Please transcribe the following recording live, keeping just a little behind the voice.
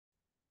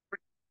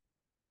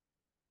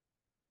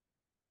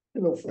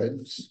Hello,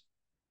 friends.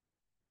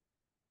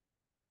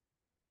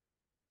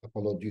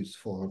 Apologies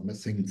for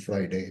missing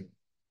Friday.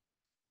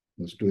 I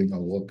was doing a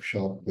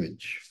workshop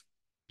which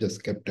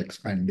just kept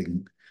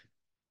expanding,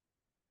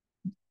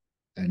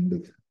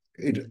 and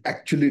it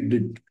actually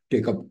did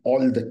take up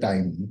all the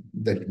time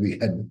that we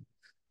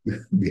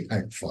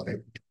had for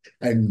it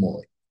and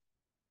more.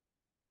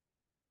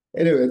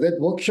 Anyway, that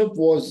workshop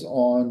was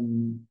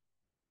on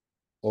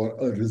or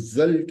a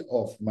result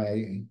of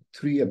my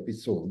 3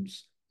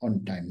 episodes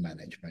on time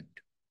management.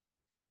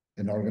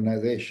 An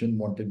organization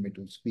wanted me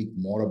to speak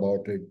more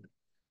about it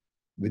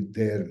with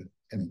their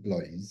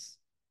employees.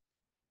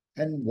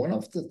 And one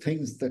of the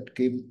things that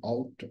came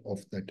out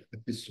of that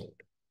episode,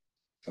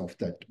 of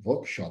that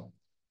workshop,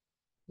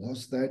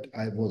 was that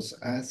I was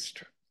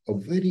asked a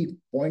very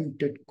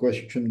pointed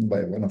question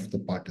by one of the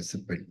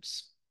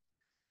participants,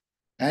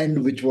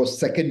 and which was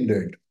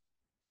seconded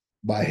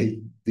by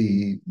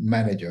the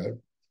manager,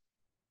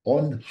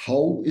 on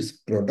how is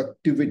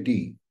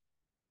productivity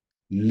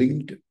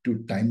linked to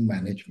time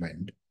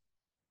management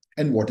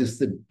and what is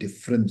the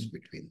difference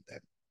between them.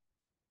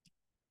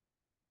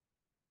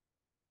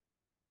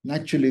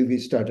 Naturally, we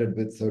started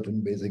with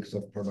certain basics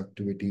of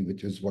productivity,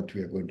 which is what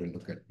we are going to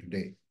look at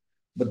today.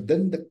 But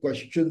then the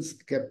questions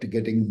kept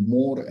getting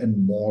more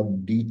and more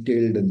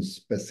detailed and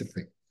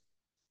specific.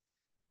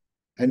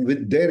 And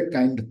with their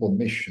kind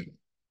permission,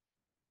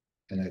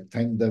 and I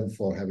thank them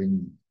for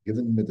having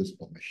given me this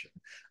permission,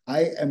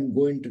 I am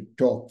going to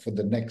talk for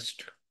the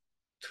next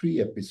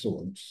 3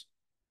 episodes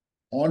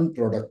on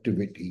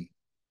productivity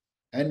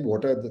and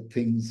what are the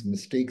things,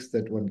 mistakes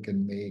that one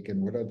can make,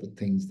 and what are the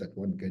things that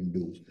one can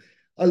do.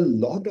 A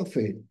lot of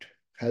it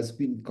has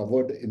been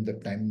covered in the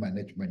time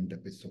management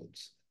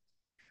episodes.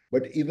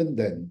 But even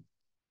then,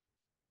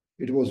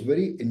 it was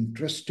very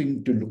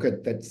interesting to look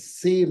at that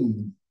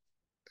same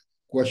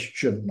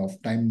question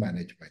of time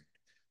management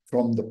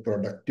from the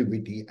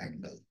productivity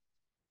angle.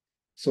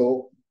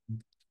 So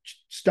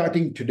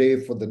starting today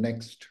for the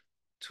next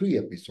 3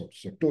 episodes,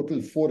 so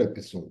total 4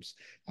 episodes,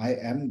 I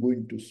am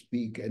going to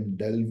speak and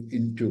delve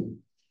into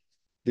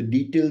the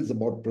details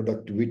about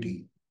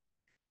productivity.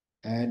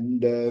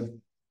 And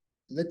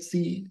let's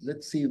see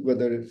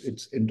whether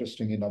it's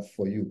interesting enough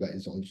for you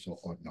guys also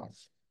or not.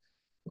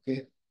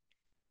 Okay.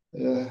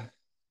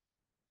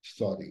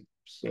 Sorry.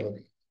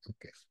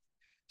 Okay.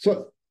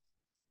 So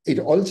it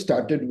all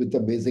started with the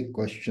basic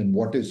question,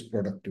 what is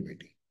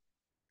productivity?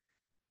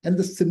 And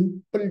the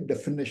simple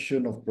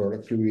definition of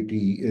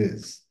productivity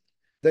is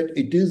that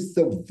it is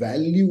the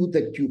value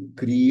that you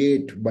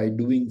create by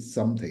doing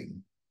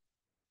something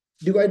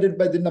divided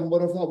by the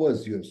number of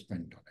hours you have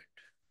spent on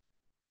it.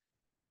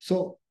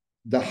 So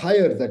the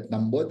higher that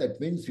number, that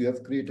means you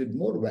have created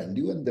more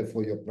value and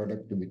therefore your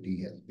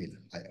productivity has been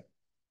higher.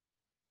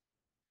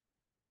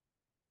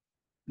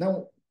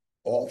 Now,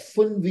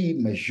 often we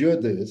measure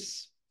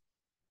this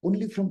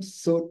only from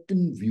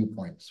certain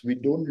viewpoints. We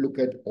don't look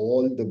at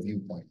all the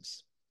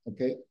viewpoints,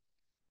 okay?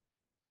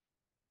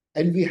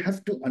 And we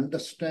have to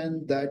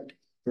understand that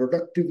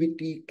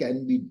productivity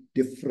can be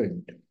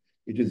different.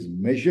 It is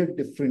measured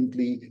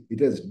differently.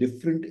 It has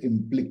different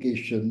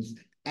implications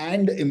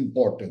and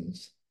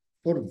importance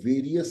for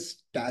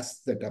various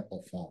tasks that are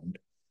performed.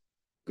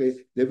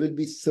 Okay, there will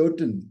be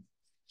certain,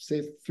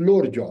 say,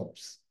 floor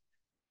jobs.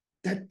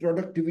 That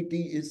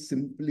productivity is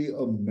simply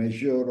a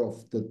measure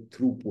of the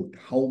throughput.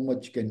 How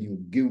much can you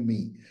give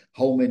me?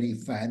 How many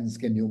fans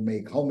can you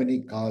make? How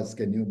many cars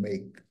can you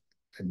make?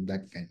 And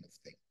that kind of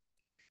thing.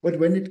 But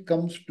when it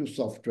comes to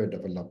software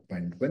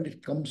development, when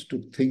it comes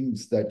to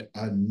things that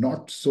are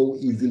not so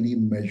easily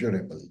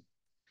measurable,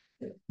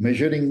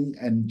 measuring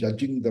and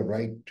judging the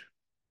right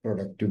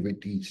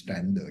productivity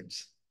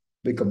standards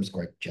becomes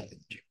quite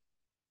challenging.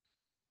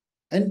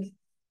 And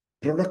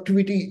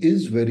productivity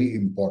is very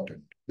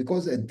important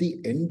because at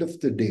the end of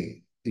the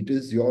day, it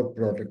is your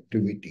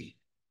productivity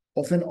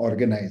of an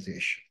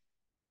organization,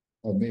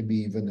 or maybe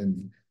even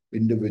in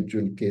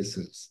individual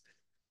cases,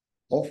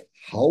 of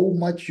how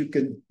much you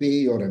can pay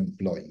your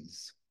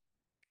employees,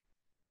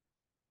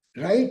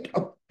 right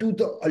up to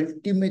the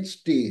ultimate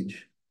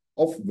stage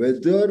of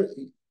whether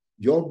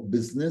your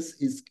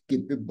business is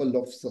capable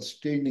of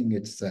sustaining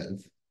itself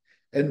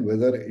and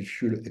whether it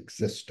should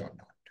exist or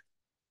not.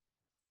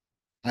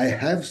 I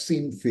have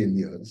seen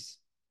failures.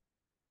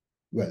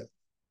 Well,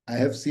 I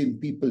have seen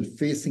people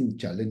facing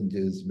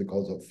challenges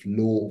because of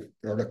low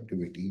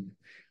productivity,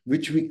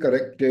 which we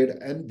corrected,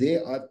 and they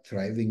are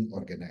thriving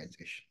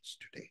organizations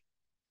today.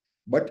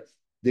 But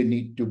they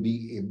need to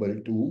be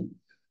able to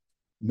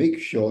make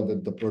sure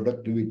that the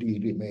productivity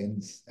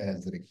remains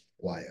as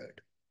required.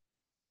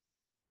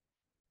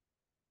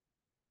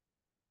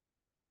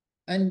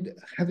 And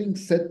having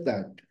said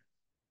that,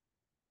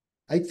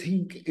 I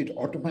think it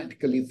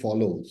automatically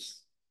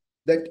follows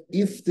that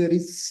if there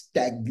is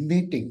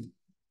stagnating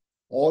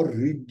or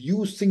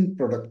reducing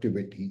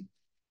productivity,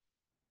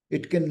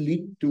 it can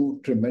lead to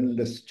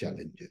tremendous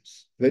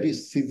challenges, very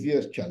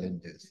severe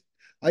challenges,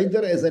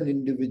 either as an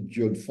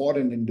individual, for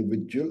an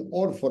individual,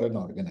 or for an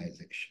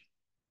organization.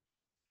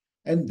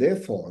 And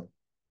therefore,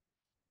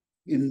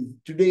 In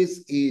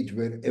today's age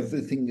where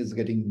everything is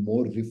getting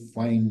more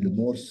refined,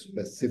 more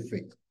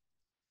specific,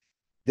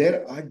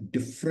 there are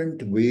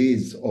different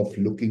ways of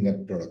looking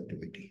at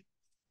productivity.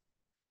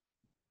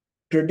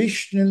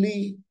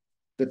 Traditionally,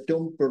 the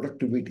term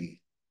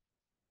productivity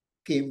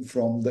came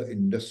from the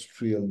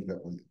Industrial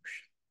Revolution,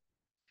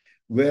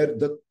 where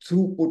the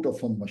throughput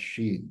of a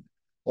machine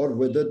or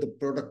whether the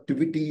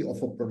productivity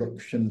of a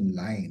production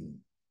line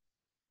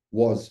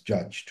was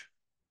judged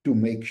to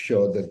make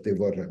sure that they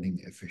were running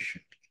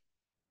efficiently.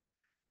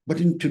 But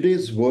in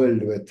today's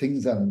world, where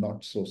things are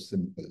not so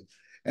simple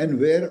and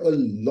where a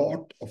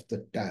lot of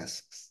the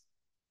tasks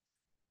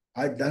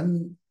are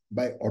done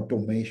by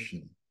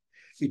automation,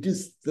 it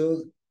is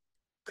the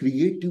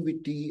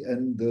creativity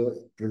and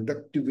the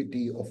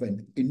productivity of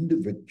an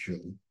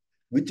individual,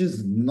 which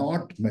is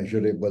not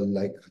measurable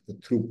like the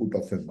throughput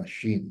of a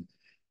machine,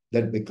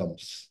 that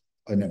becomes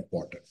an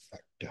important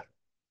factor.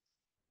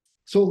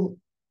 So,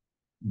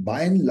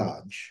 by and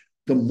large,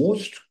 the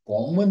most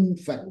common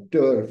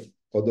factor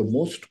or the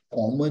most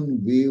common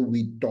way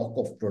we talk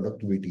of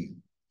productivity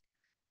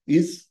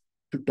is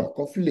to talk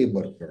of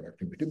labor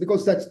productivity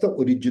because that's the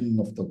origin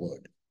of the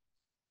word.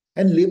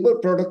 And labor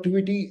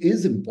productivity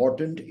is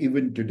important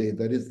even today.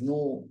 There is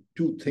no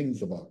two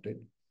things about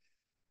it.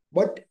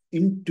 But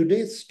in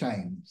today's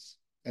times,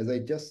 as I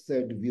just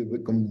said, we have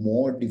become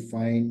more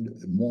defined,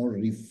 more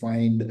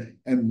refined,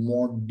 and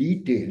more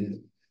detailed.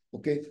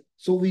 Okay,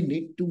 so we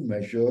need to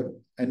measure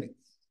and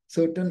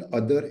certain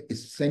other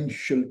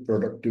essential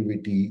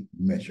productivity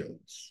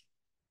measures.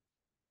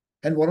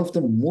 And one of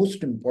the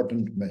most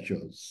important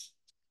measures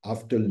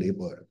after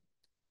labor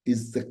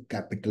is the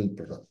capital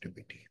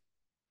productivity.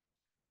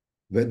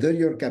 Whether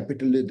your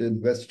capital is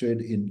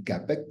invested in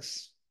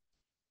capex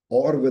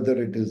or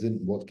whether it is in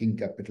working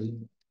capital,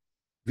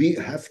 we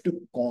have to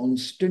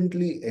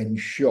constantly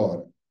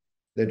ensure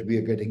that we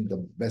are getting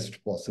the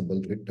best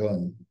possible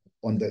return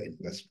on the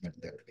investment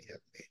that we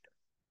have made.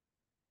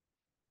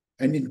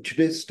 And in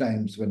today's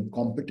times, when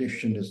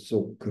competition is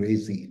so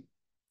crazy,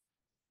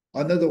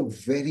 another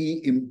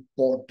very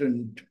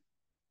important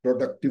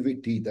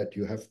productivity that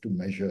you have to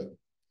measure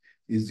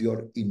is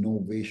your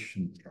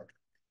innovation product.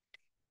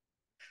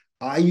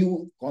 Are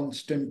you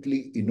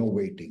constantly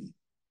innovating?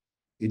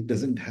 It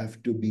doesn't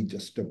have to be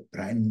just a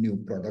brand new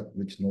product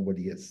which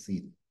nobody has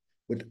seen,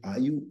 but are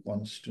you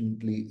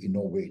constantly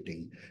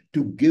innovating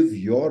to give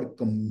your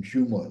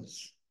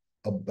consumers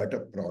a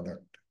better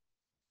product,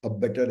 a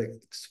better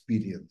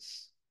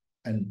experience,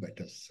 and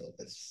better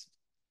service?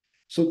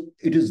 So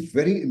it is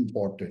very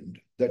important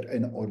that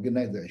an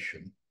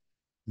organization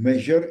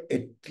measure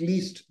at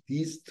least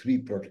these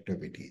three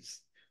productivities,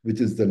 which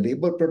is the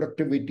labor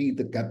productivity,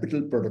 the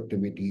capital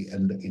productivity,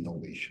 and the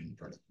innovation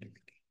productivity.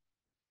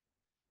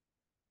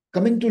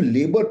 Coming to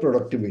labor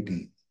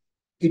productivity,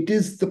 it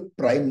is the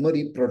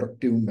primary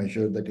productive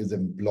measure that is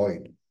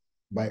employed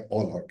by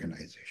all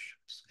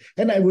organizations.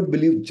 And I would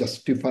believe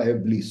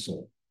justifiably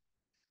so,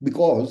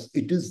 because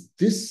it is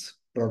this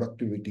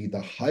productivity,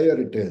 the higher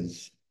it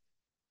is,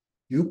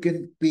 you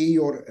can pay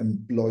your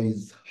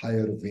employees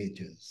higher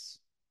wages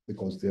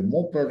because they're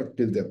more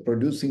productive, they're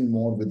producing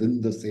more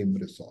within the same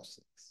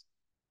resources.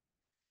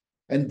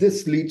 And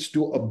this leads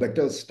to a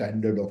better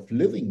standard of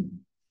living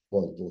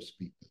for those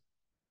people.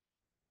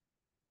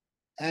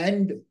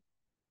 And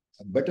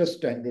a better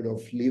standard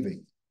of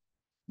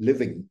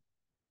living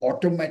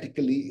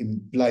automatically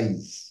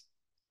implies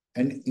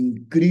an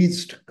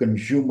increased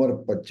consumer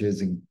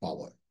purchasing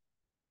power.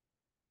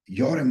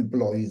 Your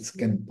employees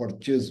can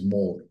purchase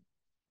more,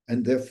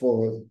 and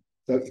therefore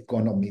the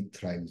economy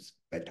thrives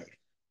better.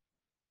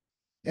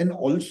 And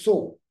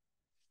also,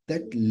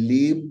 that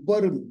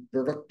labor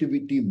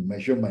productivity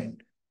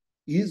measurement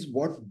is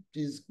what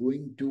is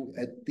going to,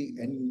 at the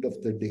end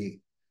of the day,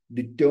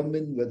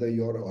 determine whether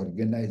your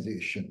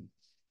organization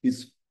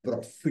is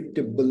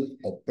profitable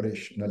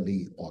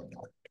operationally or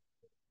not.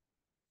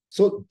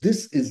 So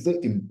this is the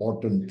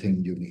important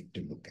thing you need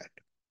to look at.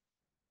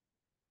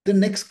 The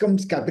next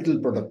comes capital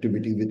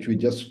productivity, which we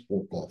just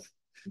spoke of.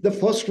 The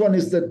first one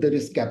is that there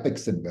is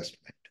capex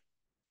investment.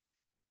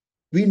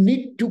 We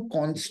need to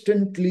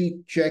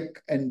constantly check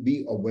and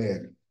be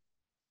aware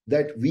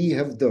that we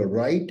have the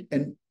right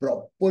and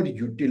proper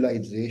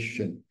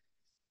utilization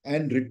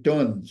and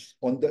returns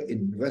on the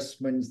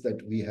investments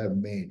that we have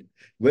made,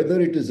 whether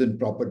it is in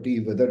property,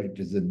 whether it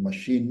is in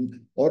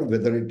machine, or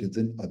whether it is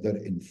in other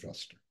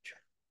infrastructure.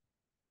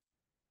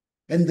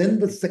 And then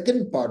the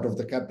second part of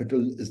the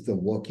capital is the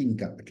working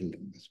capital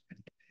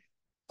investment.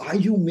 Are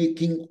you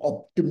making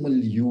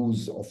optimal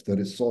use of the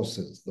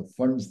resources, the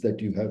funds that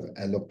you have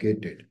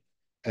allocated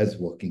as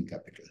working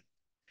capital?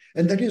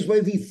 And that is why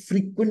we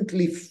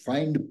frequently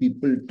find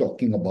people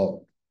talking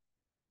about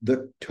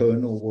the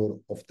turnover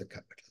of the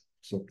capital,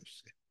 so to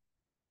say.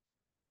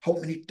 How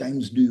many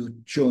times do you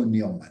churn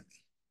your money?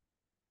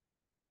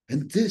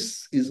 And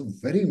this is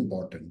very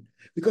important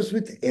because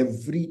with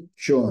every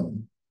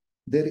churn,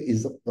 there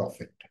is a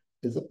profit.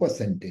 There's a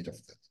percentage of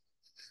the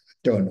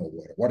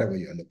turnover, whatever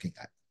you're looking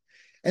at.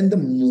 And the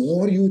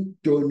more you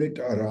turn it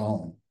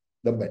around,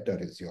 the better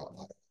is your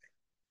ROI.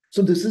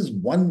 So this is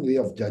one way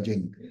of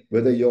judging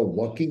whether your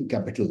working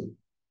capital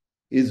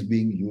is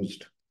being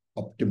used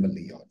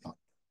optimally or not.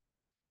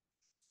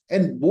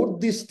 And both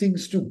these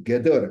things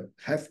together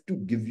have to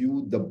give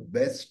you the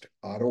best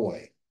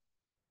ROI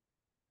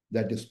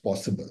that is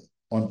possible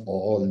on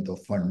all the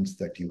funds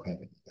that you have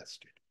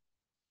invested.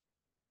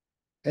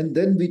 And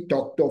then we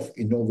talked of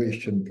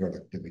innovation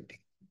productivity.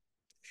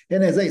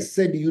 And as I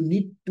said, you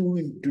need to,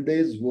 in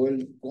today's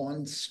world,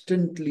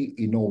 constantly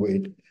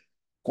innovate,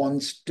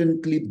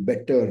 constantly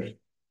better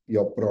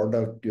your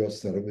product, your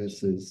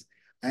services,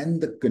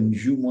 and the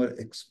consumer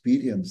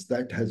experience.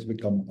 That has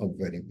become a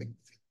very big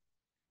thing.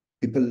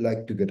 People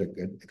like to get a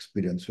good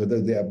experience,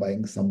 whether they are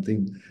buying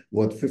something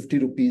worth 50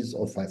 rupees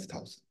or 5,000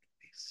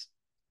 rupees.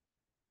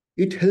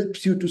 It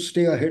helps you to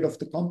stay ahead of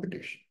the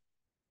competition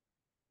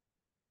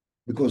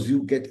because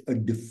you get a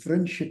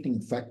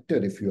differentiating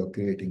factor if you are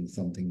creating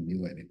something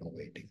new and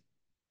innovating.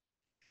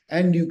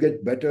 And you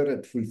get better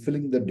at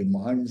fulfilling the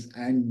demands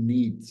and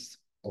needs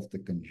of the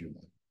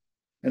consumer.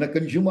 And a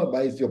consumer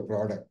buys your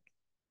product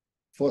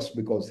first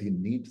because he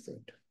needs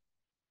it.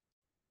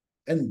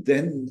 And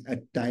then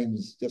at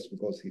times just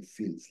because he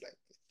feels like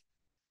it.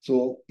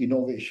 So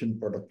innovation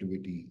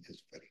productivity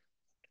is very.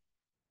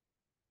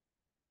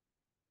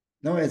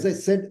 Now, as I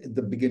said at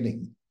the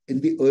beginning, in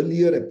the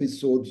earlier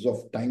episodes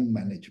of time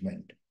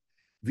management,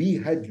 we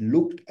had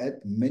looked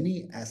at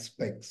many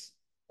aspects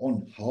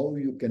on how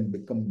you can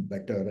become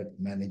better at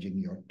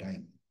managing your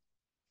time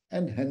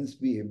and hence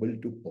be able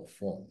to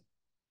perform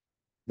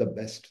the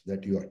best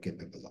that you are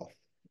capable of.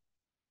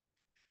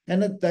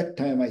 And at that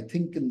time, I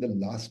think in the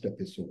last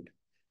episode,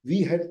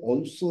 we had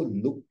also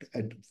looked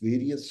at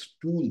various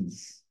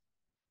tools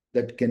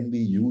that can be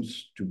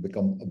used to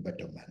become a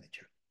better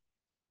manager.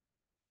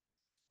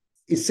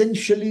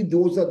 Essentially,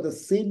 those are the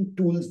same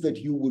tools that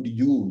you would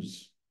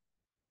use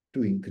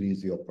to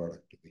increase your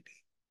productivity.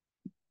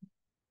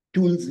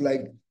 Tools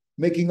like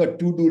making a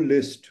to-do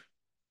list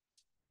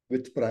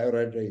with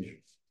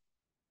prioritization,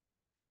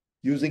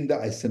 using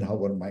the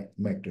Eisenhower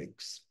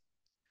matrix,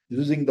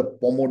 using the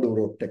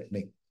Pomodoro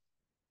technique,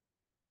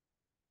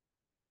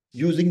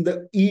 using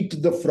the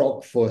eat the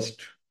frog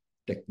first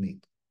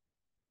technique,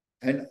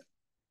 and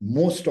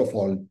most of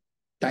all,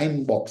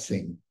 time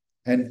boxing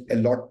and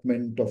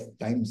allotment of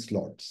time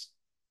slots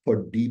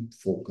for deep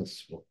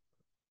focus work.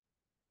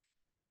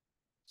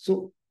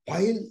 So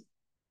while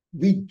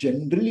we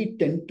generally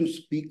tend to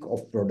speak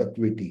of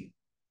productivity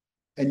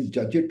and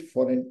judge it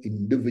for an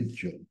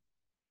individual,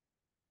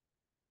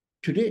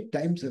 today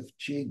times have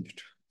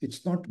changed.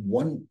 It's not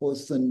one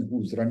person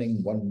who's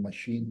running one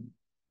machine.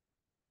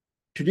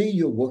 Today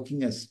you're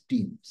working as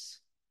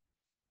teams.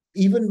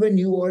 Even when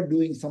you are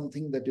doing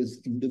something that is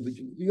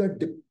individual, you are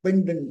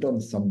dependent on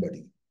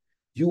somebody.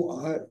 You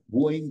are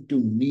going to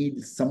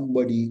need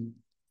somebody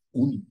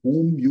on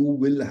whom you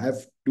will have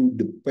to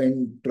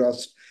depend,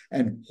 trust,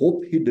 and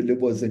hope he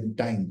delivers in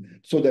time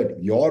so that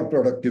your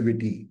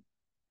productivity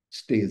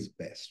stays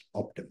best,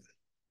 optimal.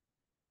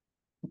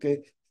 Okay,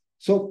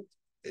 so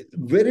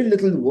very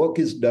little work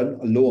is done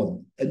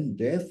alone, and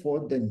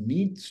therefore there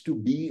needs to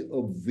be a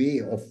way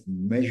of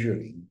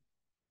measuring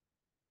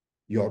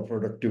your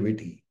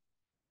productivity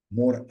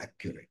more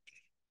accurately.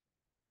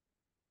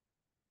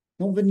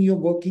 Now, when you're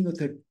working with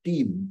a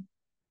team,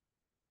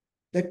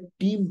 that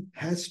team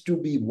has to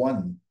be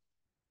one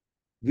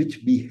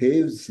which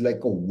behaves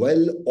like a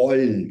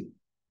well-oiled,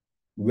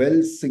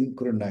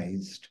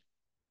 well-synchronized,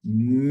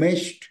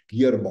 meshed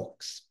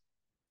gearbox.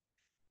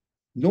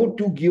 No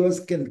two gears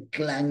can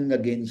clang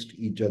against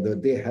each other.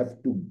 They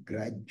have to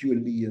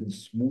gradually and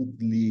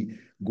smoothly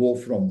go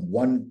from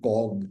one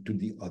cog to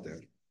the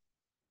other.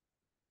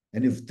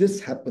 And if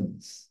this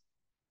happens,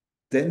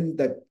 then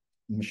that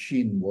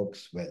machine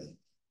works well.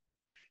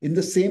 In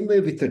the same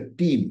way with a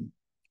team,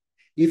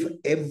 if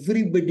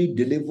everybody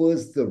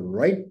delivers the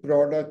right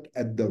product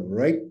at the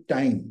right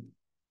time,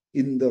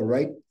 in the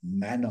right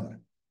manner,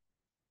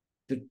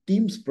 the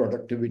team's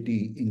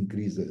productivity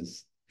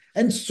increases.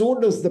 And so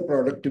does the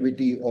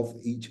productivity of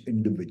each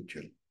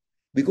individual.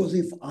 Because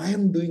if I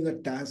am doing a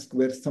task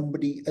where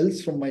somebody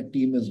else from my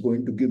team is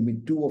going to give me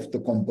two of the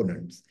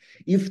components,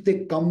 if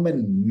they come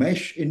and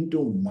mesh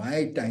into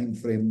my time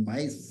frame,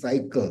 my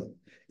cycle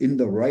in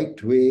the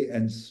right way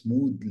and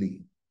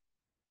smoothly,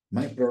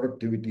 my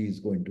productivity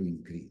is going to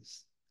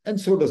increase. And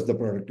so does the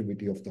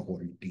productivity of the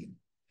whole team.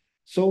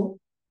 So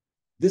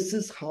this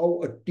is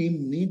how a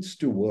team needs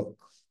to work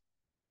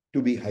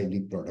to be highly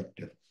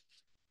productive.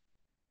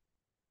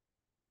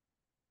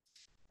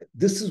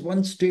 This is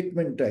one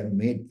statement I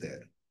made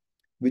there,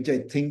 which I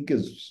think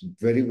is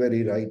very,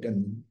 very right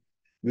and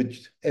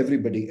which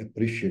everybody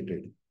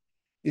appreciated,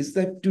 is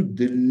that to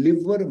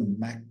deliver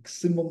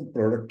maximum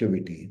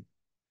productivity,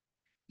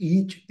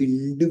 each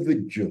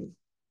individual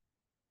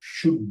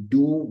should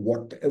do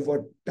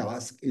whatever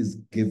task is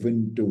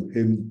given to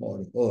him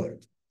or her.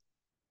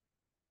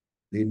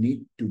 They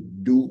need to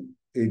do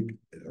it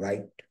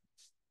right.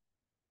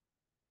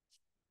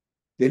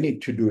 They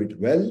need to do it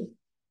well.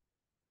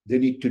 They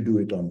need to do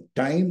it on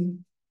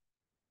time.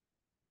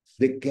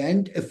 They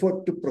can't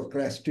afford to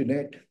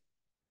procrastinate.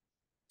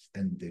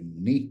 and they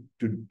need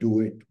to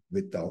do it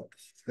without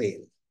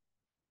fail.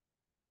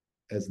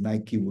 As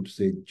Nike would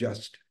say,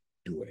 just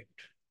do it.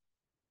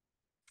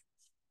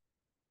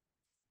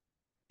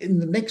 In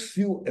the next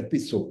few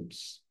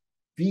episodes,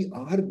 we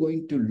are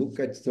going to look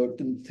at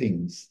certain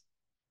things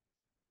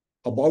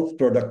about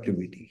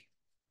productivity,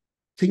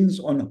 things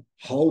on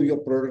how your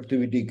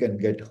productivity can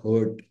get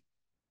hurt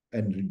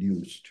and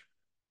reduced,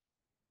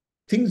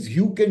 things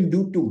you can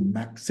do to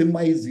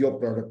maximize your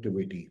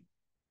productivity,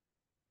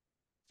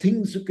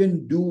 things you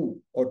can do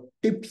or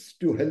tips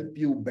to help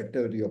you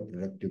better your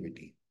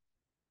productivity.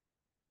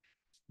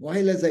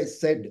 While, as I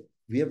said,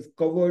 we have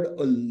covered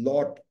a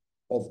lot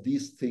of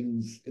these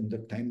things in the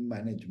time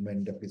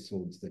management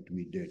episodes that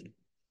we did,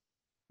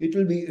 it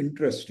will be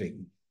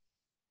interesting,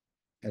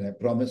 and I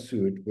promise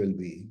you it will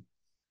be,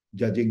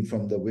 judging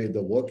from the way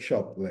the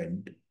workshop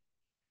went.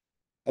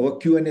 Our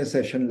Q&A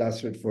session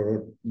lasted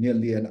for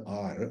nearly an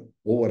hour,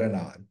 over an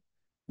hour,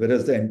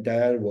 whereas the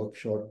entire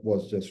workshop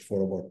was just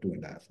for about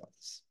 2.5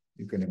 hours.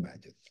 You can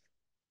imagine.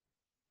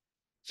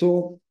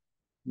 So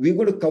we're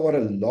going to cover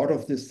a lot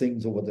of these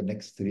things over the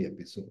next 3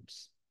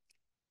 episodes.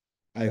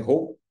 I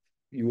hope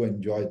you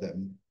enjoy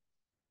them.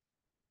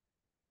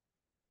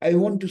 I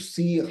want to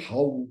see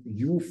how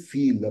you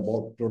feel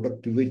about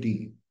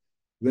productivity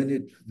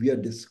when we are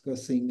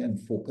discussing and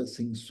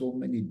focusing so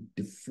many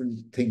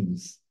different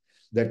things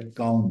that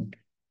count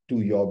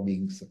to your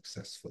being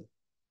successful.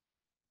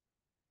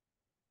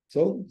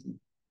 So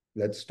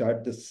let's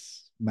start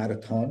this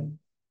marathon.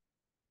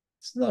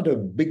 It's not a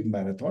big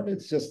marathon,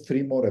 it's just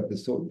 3 more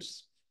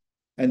episodes.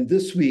 And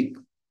this week,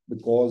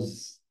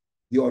 because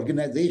the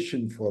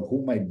organization for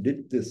whom I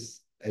did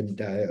this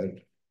entire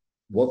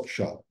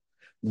workshop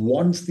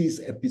wants these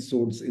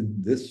episodes in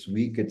this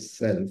week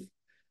itself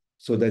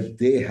so that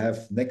they have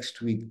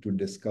next week to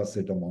discuss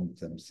it among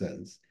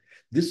themselves.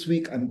 This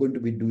week, I'm going to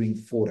be doing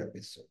 4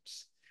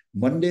 episodes.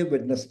 Monday,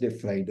 Wednesday,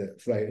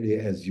 Friday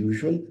as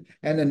usual,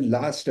 and then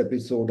last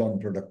episode on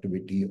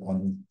productivity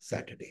on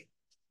Saturday.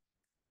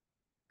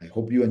 I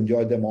hope you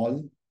enjoy them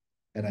all,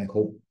 and I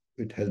hope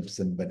it helps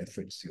and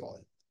benefits you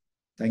all.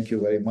 Thank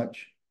you very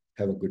much.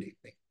 Have a good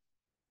evening.